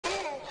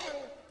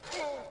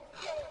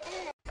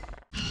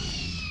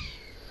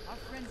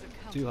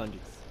200.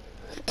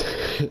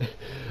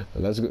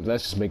 Let's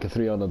just make a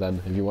 300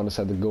 then. If you want to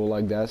set the goal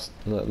like that,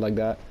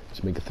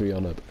 just make a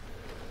 300.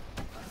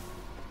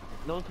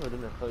 No one told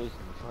them they're frozen,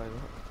 sorry.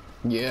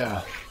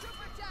 Yeah.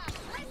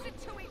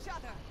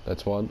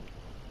 That's one.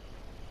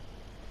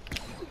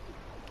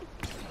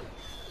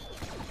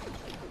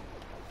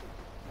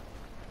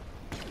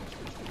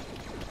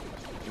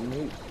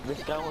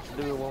 This guy wants to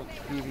do a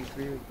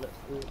 1v3, let's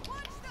do it.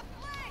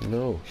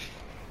 No.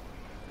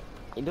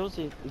 He does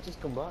it, he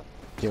just come back.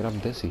 Yeah, but I'm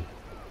busy.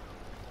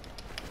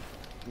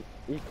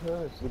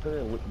 Because you're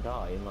gonna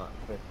die in that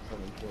first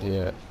 7 kills.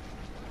 Yeah.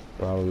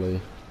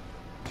 Probably.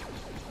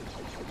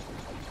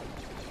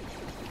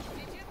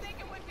 Did you think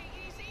it would be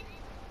easy?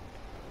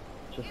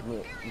 Just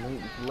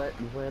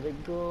let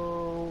it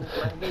go.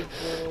 Let it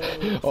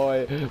go.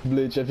 Oh,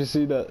 Bleach, have you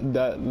seen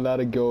that let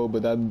it go,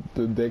 but then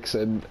the dicks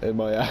in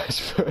my ass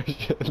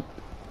version?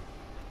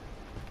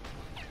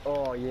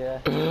 Oh yeah.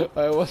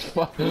 I was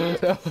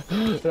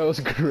that was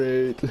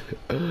great.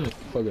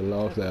 Fucking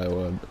love that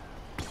one.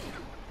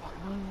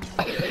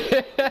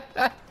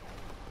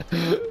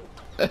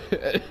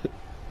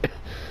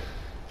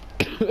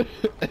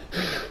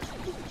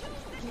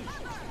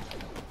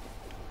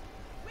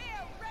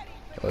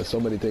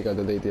 Somebody take out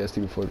that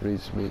ATST before it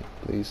reaches me,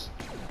 please.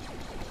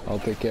 I'll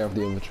take care of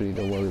the infantry,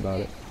 don't worry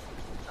about it.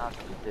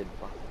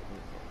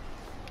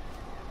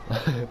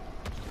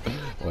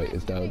 Wait,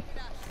 it's down.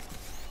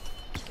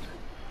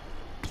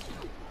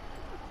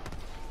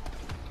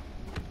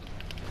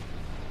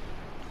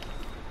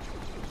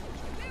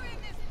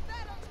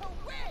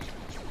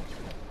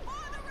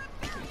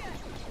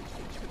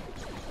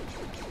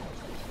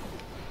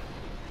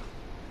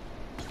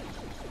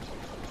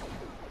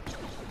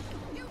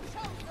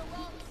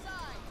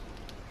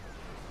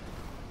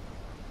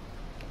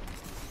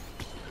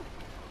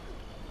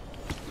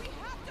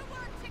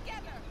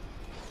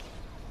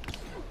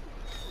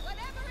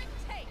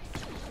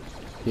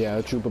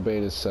 Yeah, Trooper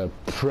Bait is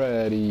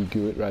pretty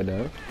good right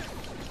now.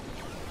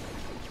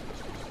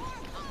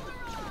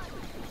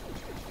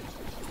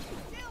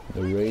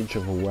 The range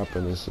of a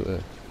weapon is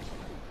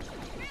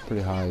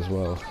pretty high as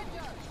well.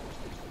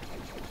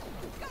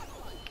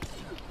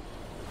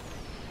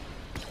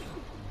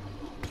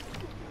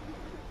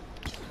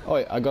 Oh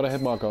yeah, I got a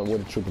hit mark on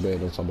with a Trooper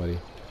Bait on somebody.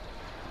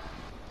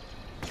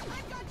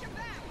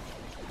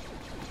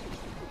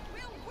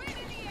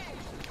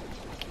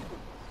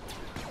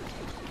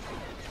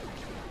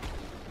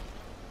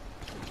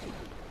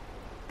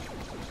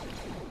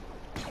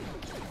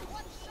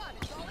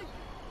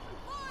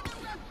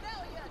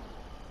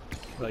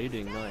 Well, you're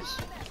doing nice.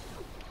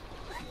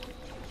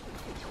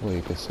 Well,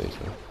 you can say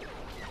so.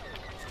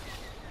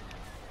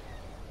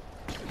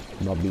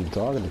 Not being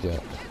targeted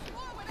yet.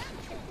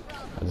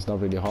 And it's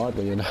not really hard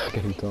when you're not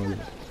getting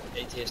targeted.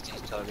 ATST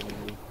is targeting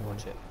you,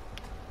 watch it.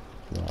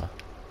 Nah.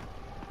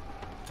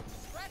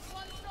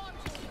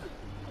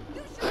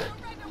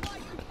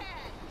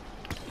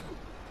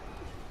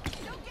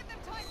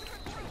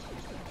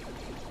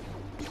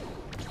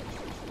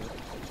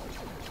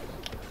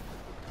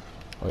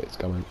 Oh, it's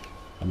coming.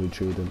 I'm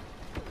retreating.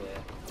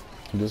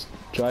 Yeah. Just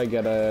try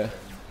get a...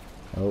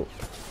 Oh.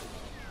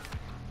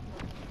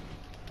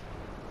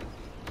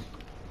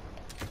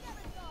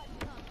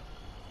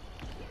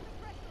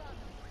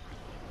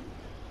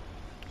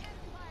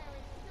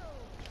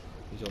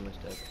 He's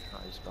almost dead.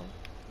 Ah, he's gone.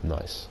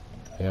 Nice.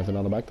 You have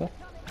another back there?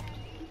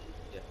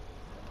 Yeah.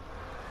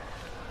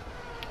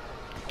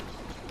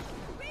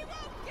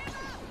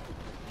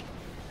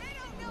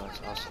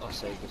 Nice. I'll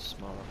save this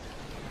tomorrow.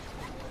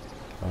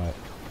 Alright,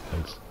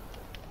 thanks.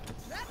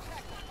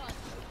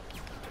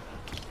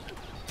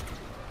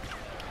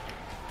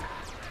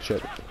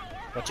 Shit.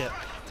 Watch it.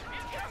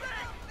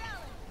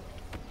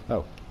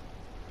 Oh.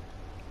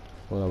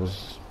 Well, that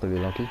was pretty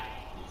lucky.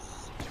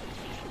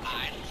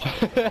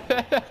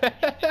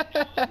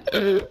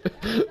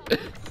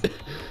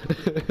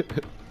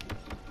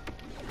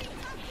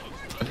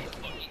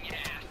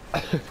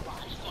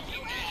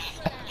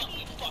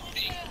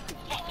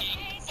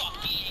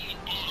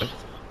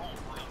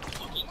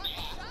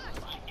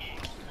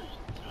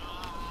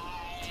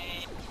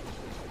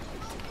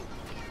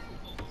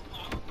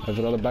 Have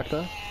another back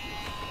there?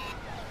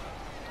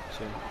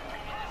 Soon.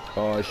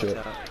 Oh shit.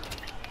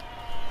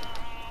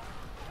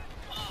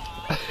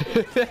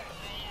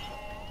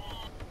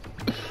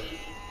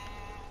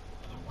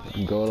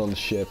 I'm going on the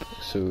ship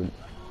soon.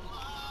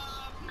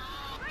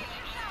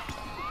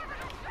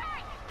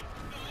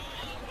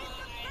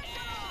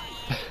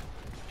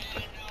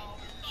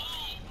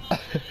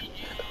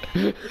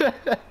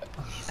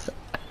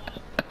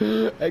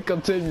 It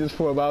continues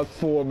for about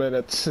 4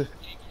 minutes.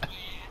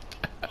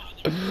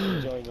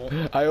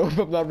 I hope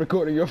I'm not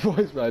recording your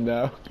voice right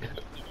now.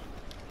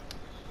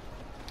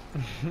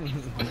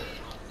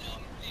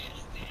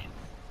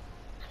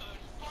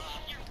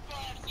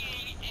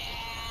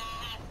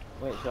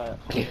 Wait, try it.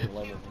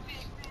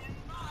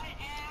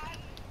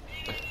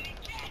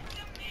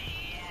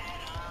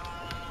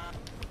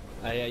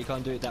 Yeah, you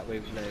can't do it that way,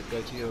 Leia.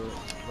 Go to your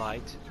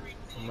right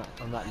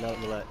on that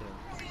alert.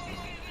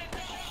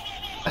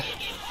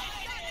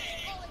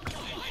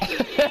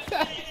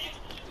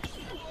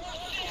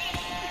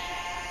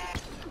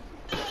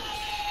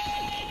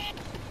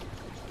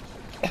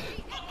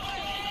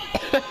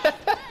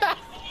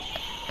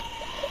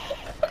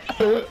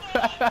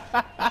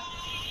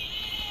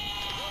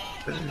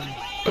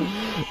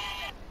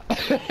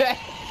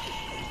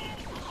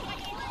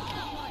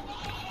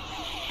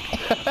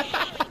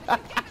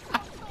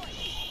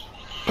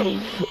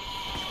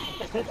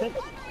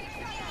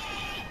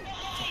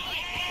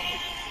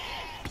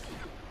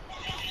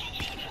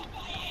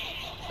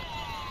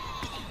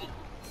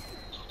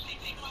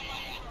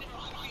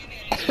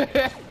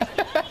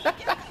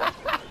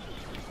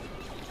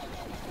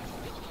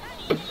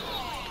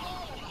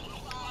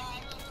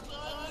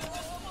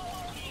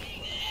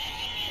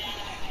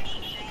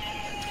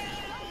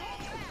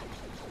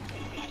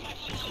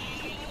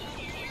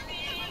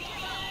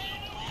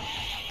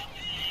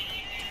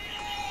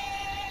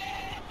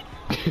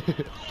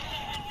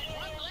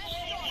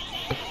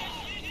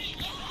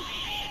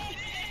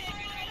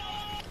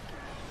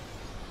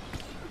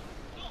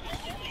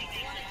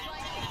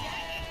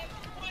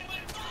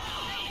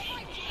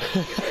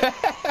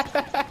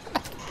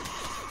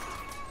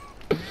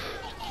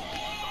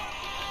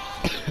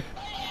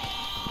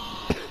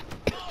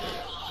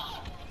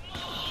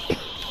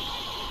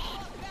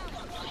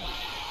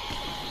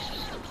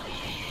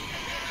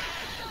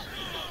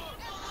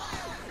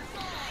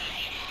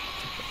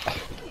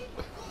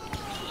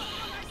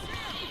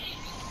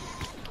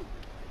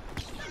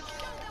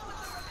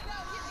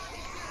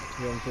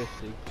 You're on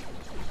 50.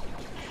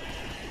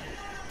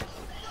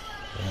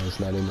 Yeah, it's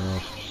not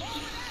enough.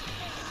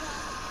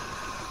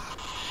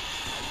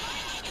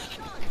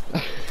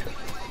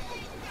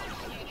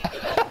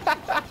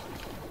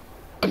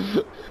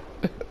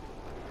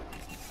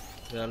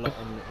 Yeah, not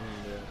on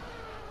the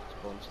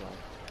spawn side.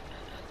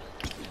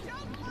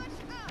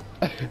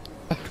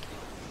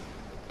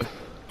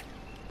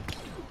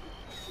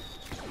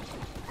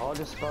 Oh,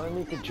 just follow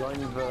me to join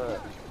the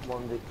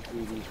one that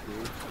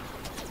 3v3.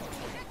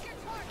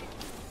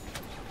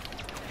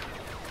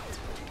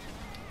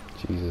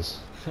 Jesus.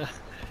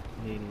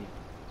 Nearly.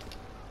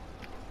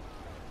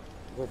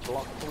 We're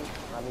blocking,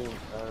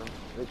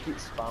 they keep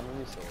spamming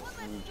me so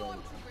when you join.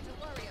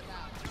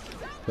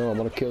 No, I'm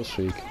on a kill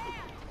streak.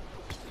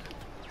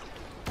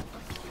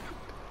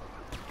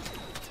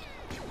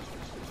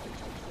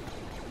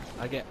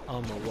 I get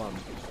armor 1.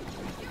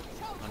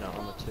 I know,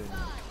 armor 2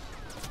 now.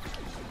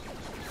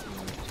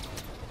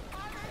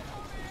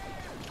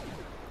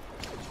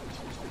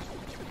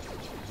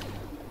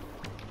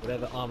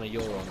 Whatever armor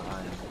you're on,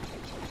 I am.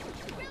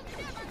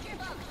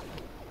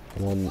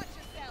 I'm on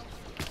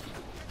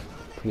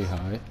pretty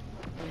high.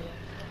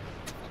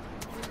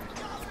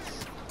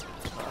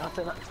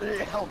 After that,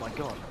 oh my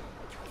god.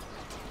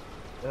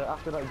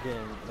 After that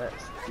game,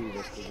 let's do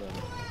this again.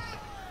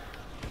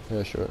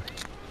 Yeah, sure.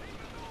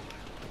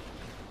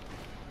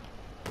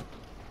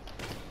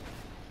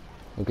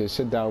 Okay,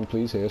 sit down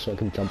please here so I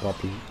can jump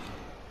up you.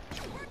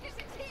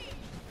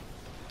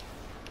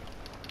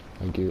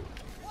 Thank you.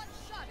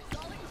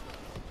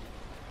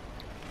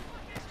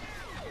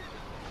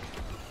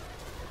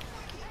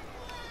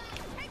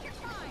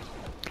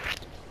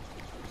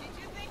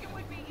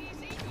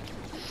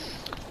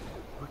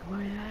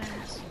 My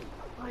ass!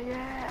 My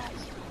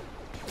ass!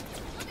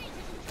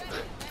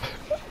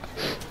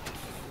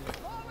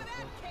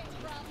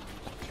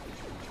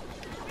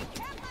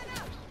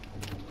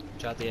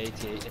 Try the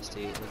 80, ST,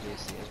 or the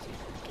ST,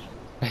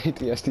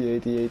 80, ST,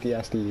 80,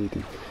 80, ST,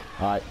 80.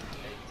 Alright.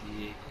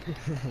 80.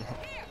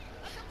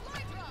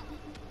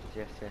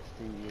 Yes,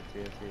 ST,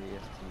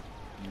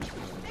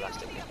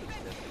 plastic.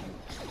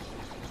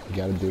 You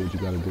gotta do what you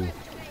gotta do.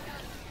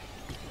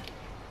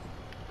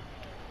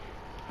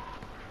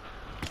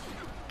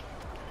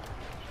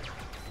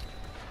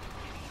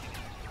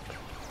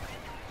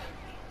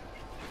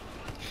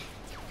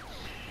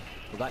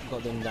 Well, that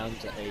got them down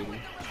to 80.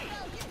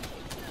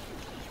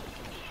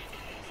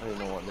 I don't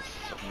know what this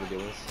video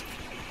is.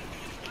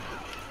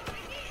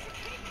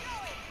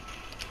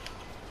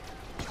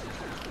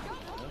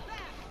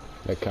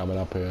 They're coming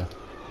up here.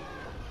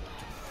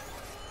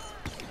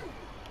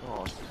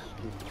 Oh, I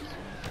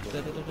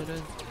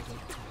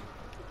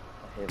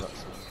hear that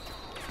song.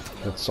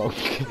 That song.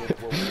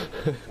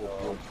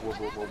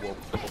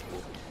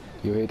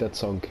 You hate that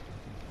song.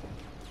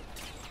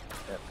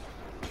 Yep.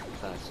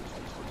 That's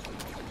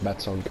Bad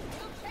song.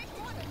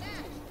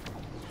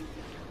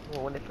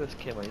 well, when it first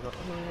came out, you're like,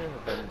 oh yeah,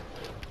 but then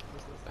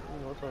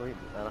it's alright.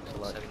 And after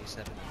like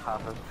 77.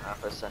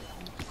 half a second,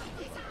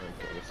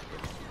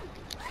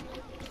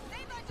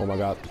 Oh my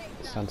god,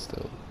 stand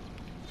still.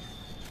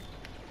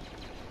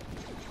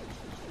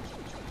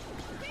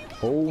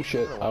 Oh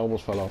shit, I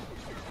almost fell off.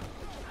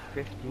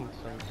 15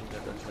 songs you've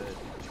never heard.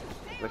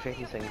 Well,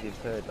 50 songs you've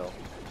heard of,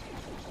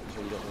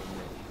 but you don't really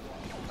know.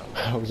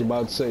 I was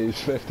about to say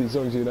 50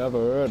 songs you never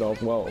heard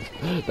of. Well,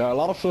 there are a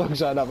lot of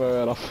songs I never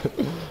heard of.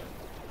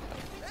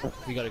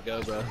 We gotta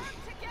go, bro.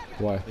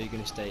 Why? Are you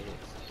gonna stay here?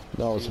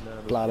 No, I was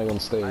planning on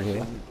staying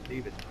here.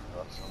 Leave it to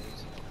our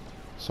songs.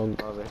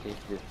 Sunk. I reckon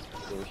it's just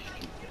so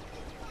stupid.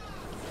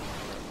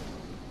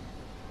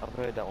 I've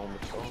heard that one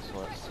before, so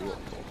let's see what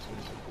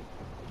 14's.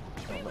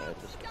 I've not heard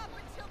this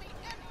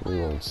one. We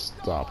won't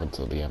stop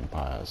until the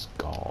Empire's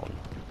gone.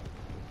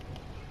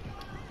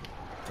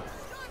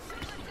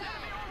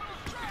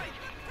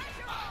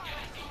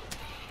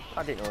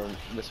 I didn't know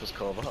this was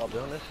cover, I'll be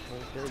honest.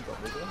 It's really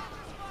got me going.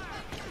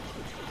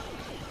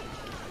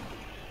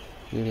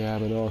 Jullie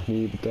hebben nog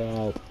niet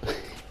betaald.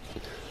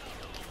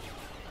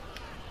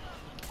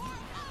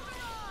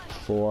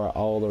 For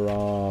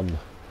Alderaan,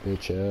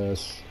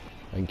 bitches.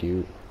 Thank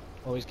you.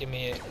 Always give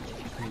me a, if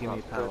you can give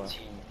me power.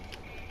 13.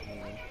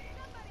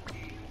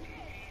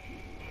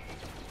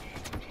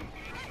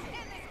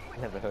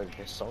 Never heard of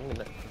this song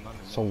in it.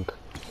 Sunk.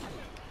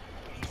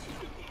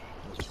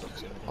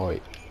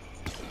 Oi.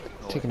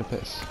 Taking a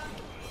piss.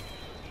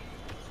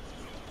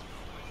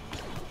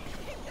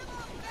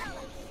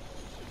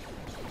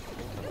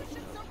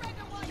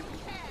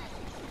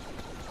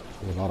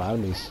 There's a lot of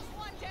enemies.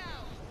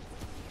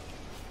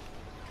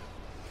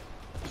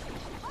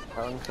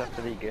 How long's left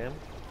of the game?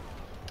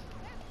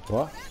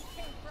 What?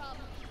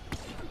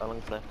 How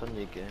long's left on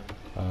your game?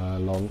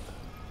 Long.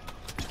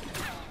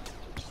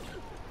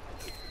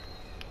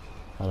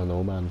 I don't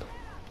know, man.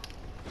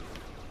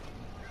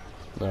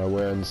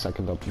 We're in the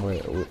second up.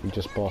 We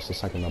just passed the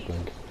second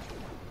uplink.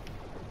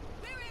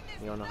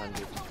 You're on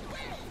 100.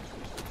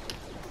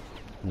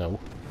 No.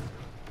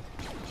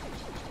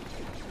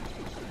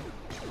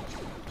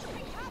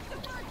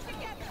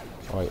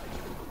 Right.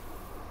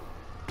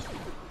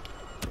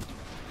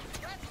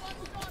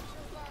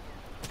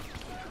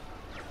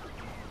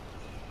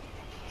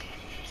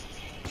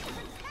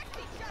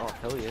 Oh,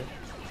 hell yeah.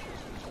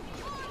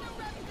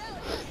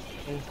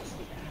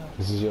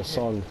 This is your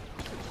song.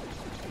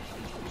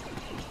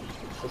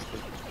 It's the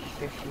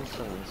 15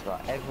 songs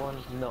that everyone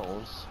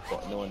knows,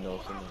 but no one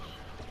knows them.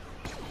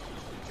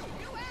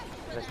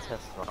 Let's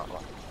test that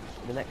one.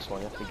 The next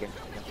one, you have to get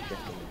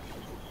them.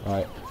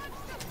 Right.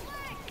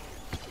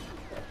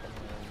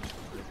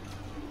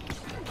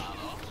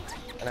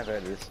 I never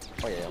heard of this.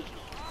 Oh yeah.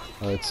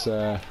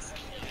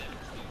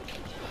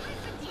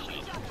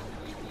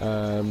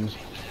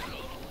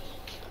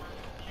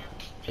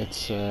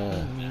 It's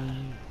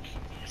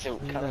So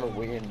kind of a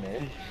weird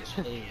name.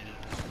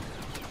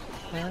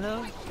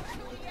 Hello.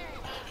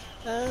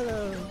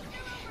 Hello.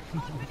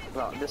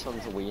 Well, this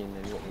one's a weird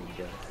name. You want me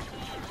to go?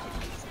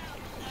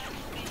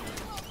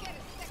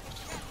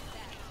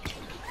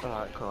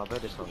 Alright, cool. I've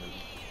heard this one.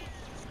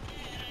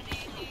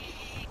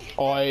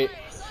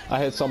 I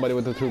hit somebody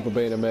with the trooper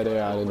beam in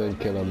midair and I didn't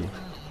kill him.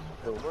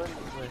 The one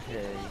with the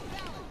hay.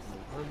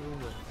 The one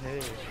with the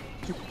hay.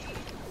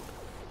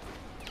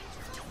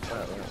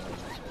 Right.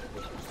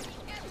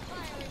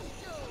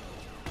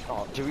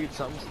 Oh, do you read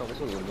some stuff? This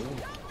was a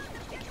moon.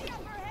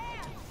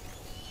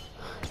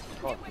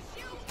 Oh,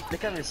 they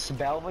can't even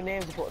spell the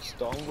names, they put a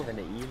stone with an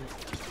E.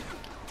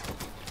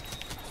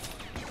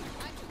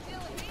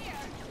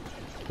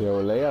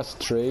 Yo, Leia's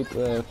trade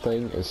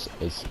thing is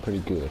pretty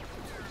good.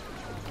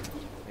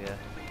 Yeah.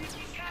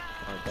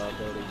 Oh god,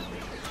 there it is.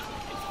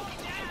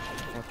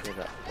 Okay,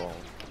 that ball.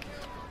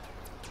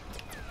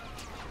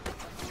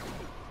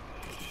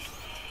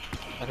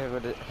 I've never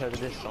heard of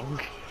this song.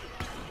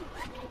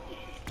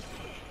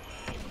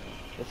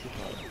 What's it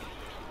called?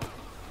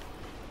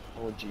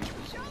 Oh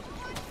Jesus.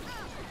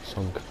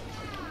 Sunk.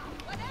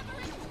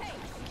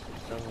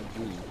 Song G.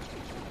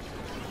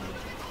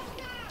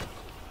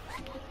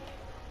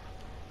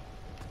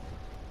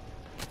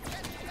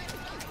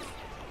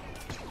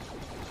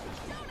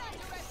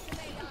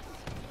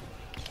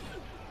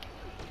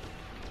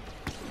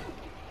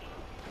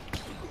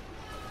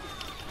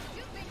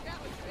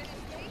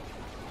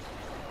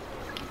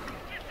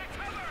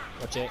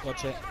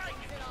 Watch it.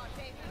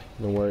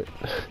 Don't worry.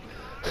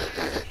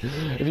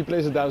 If he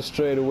plays it down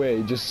straight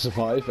away, just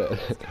survive it.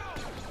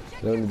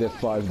 It only did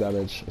 5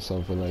 damage or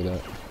something like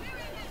that.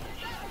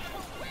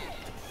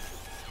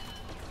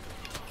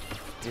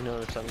 You know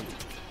the song,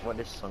 what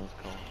this song's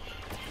called?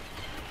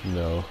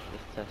 No.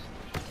 This test.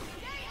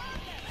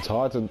 It's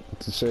hard to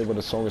say what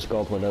a song is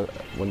called when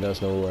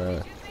there's no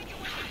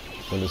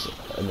when there's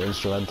an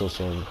instrumental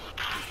song.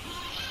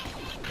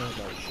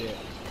 Oh shit.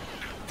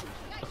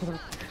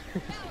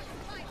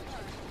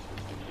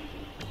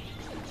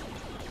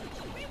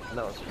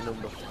 No, it's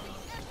number 5.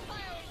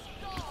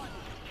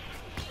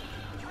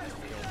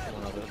 Come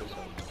on, I've heard this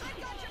song.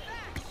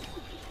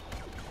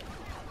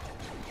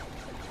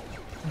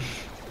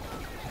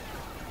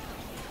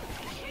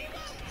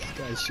 This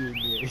guy's shooting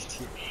me at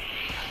 18.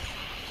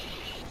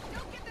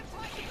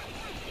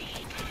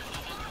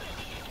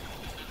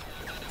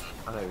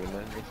 I don't remember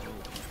this one.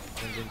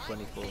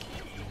 124.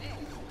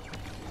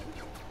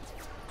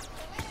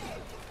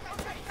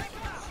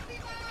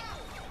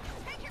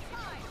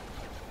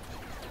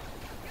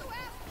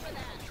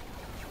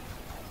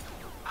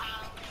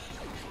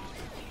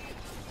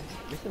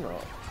 Listen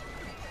up.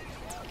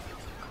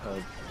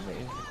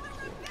 Name.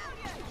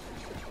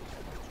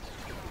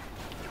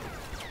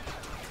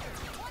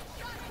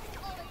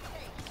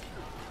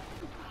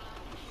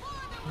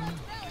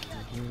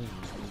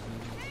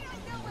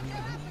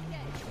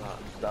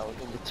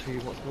 2,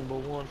 what's number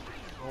 1?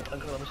 Oh my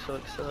god, I'm so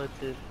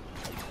excited.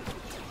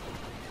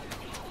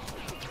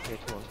 Okay,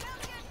 come on.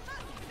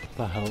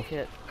 The hell?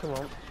 Yeah, come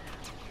on.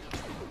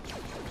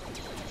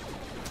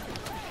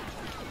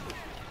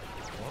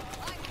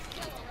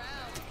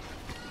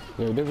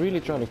 Yeah, they're really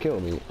trying to kill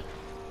me.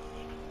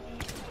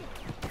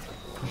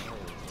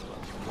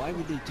 Why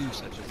would they do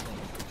such a thing?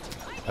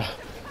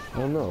 I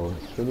don't know.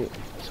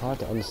 It's hard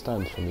to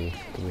understand for me,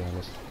 to be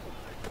honest.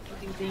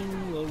 Ding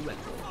ding, low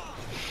record.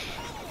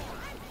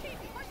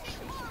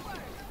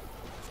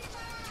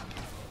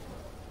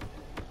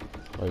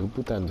 Oh, you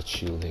put down the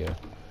shield here.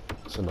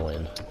 It's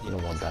annoying. You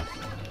don't want that.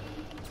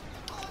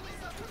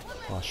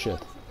 Oh shit.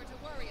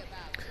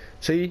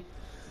 See?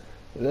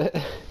 I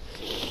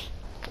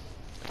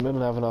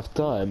don't have enough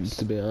time,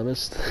 to be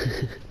honest.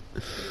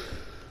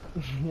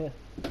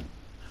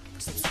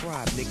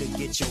 Subscribe, nigga,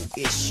 get your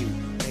issue.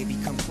 Baby,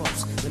 come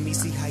close. Let me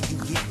see how you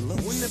get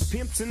loose. When the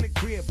pimp's in the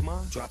crib,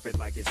 ma, drop it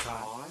like it's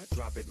hot.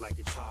 Drop it like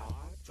it's hot.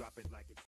 Drop it like it's